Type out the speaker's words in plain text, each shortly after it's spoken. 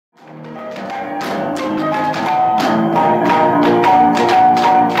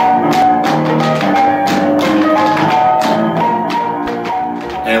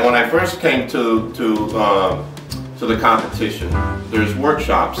first came to the competition, there's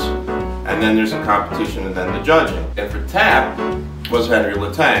workshops, and then there's a competition, and then the judging. And for tap was Henry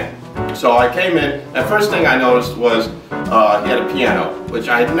LeTang. So I came in, and first thing I noticed was he had a piano, which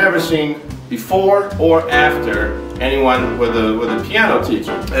I had never seen before or after anyone with a piano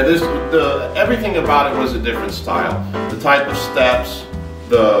teacher. And everything about it was a different style. The type of steps,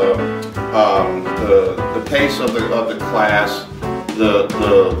 the pace of the class, the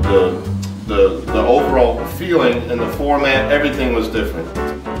overall feeling and the format, everything was different.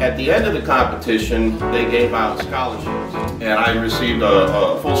 At the end of the competition, they gave out scholarships, and I received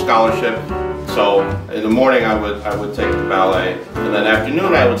a full scholarship. So in the morning I would take the ballet, and then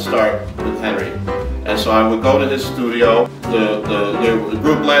afternoon I would start with Henry. And so I would go to his studio. There were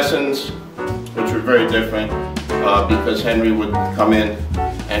group lessons, which were very different, because Henry would come in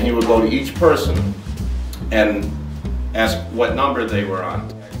and he would go to each person and ask what number they were on.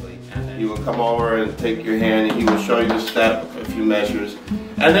 He would come over and take your hand, and he would show you the step, a few measures,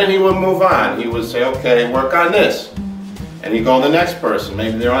 and then he would move on. He would say, okay, work on this. And he'd go to the next person.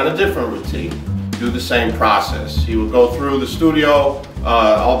 Maybe they're on a different routine. Do the same process. He would go through the studio,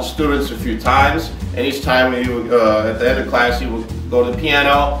 all the students a few times, and each time he would, at the end of class, he would go to the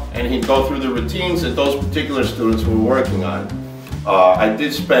piano, and he'd go through the routines that those particular students were working on. I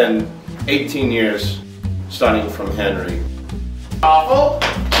did spend 18 years studying from Henry. Awful.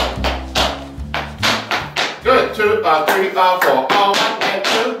 Good. 2, 3, 4. 1 and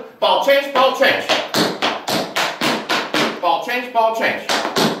 2. Ball change, ball change. Ball change, ball change.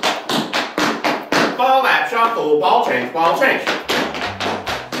 Ball lap shuffle, ball change, ball change.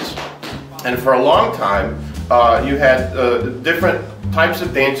 And for a long time, you had different types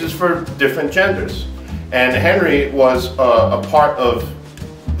of dances for different genders. And Henry was a part of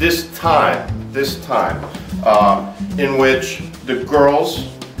this time, in which the girls,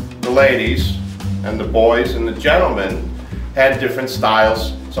 the ladies, and the boys and the gentlemen had different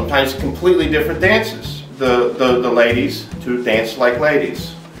styles, sometimes completely different dances. The ladies to dance like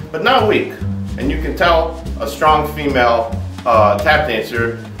ladies, but not weak. And you can tell a strong female tap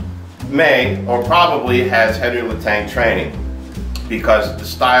dancer may or probably has Henry LeTang training, because the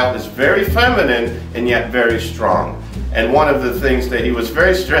style is very feminine and yet very strong. And one of the things that he was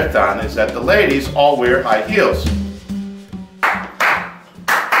very strict on is that the ladies all wear high heels.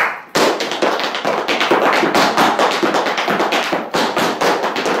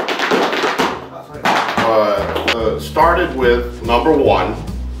 Started with number 1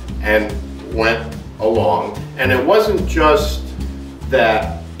 and went along, and it wasn't just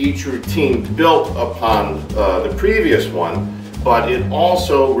that each routine built upon the previous one, but it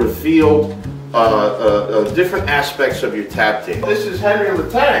also revealed different aspects of your tap dance. This is Henry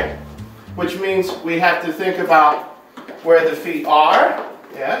LeTang, which means we have to think about where the feet are.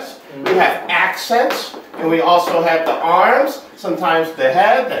 Yes, we have accents, and we also have the arms, sometimes the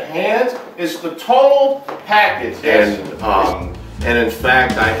head, the hands. It's the total package. And in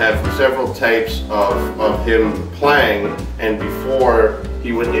fact, I have several tapes of him playing, and before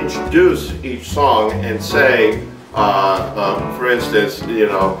he would introduce each song and say, for instance, you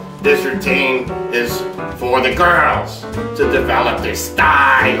know, this routine is for the girls to develop their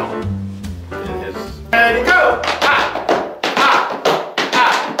style. Ready, go!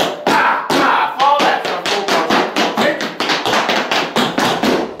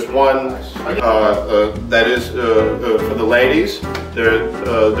 One that is for the ladies.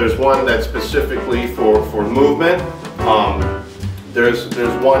 There's one that's specifically for movement. There's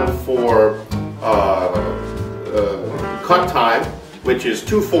one for cut time, which is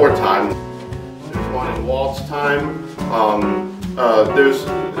 2/4 time. There's one in waltz time. There's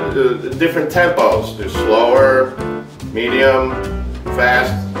different tempos. There's slower, medium,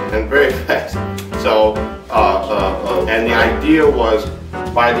 fast, and very fast. So, and the idea was,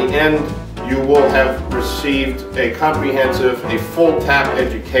 by the end, you will have received a comprehensive, a full tap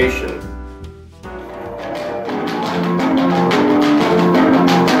education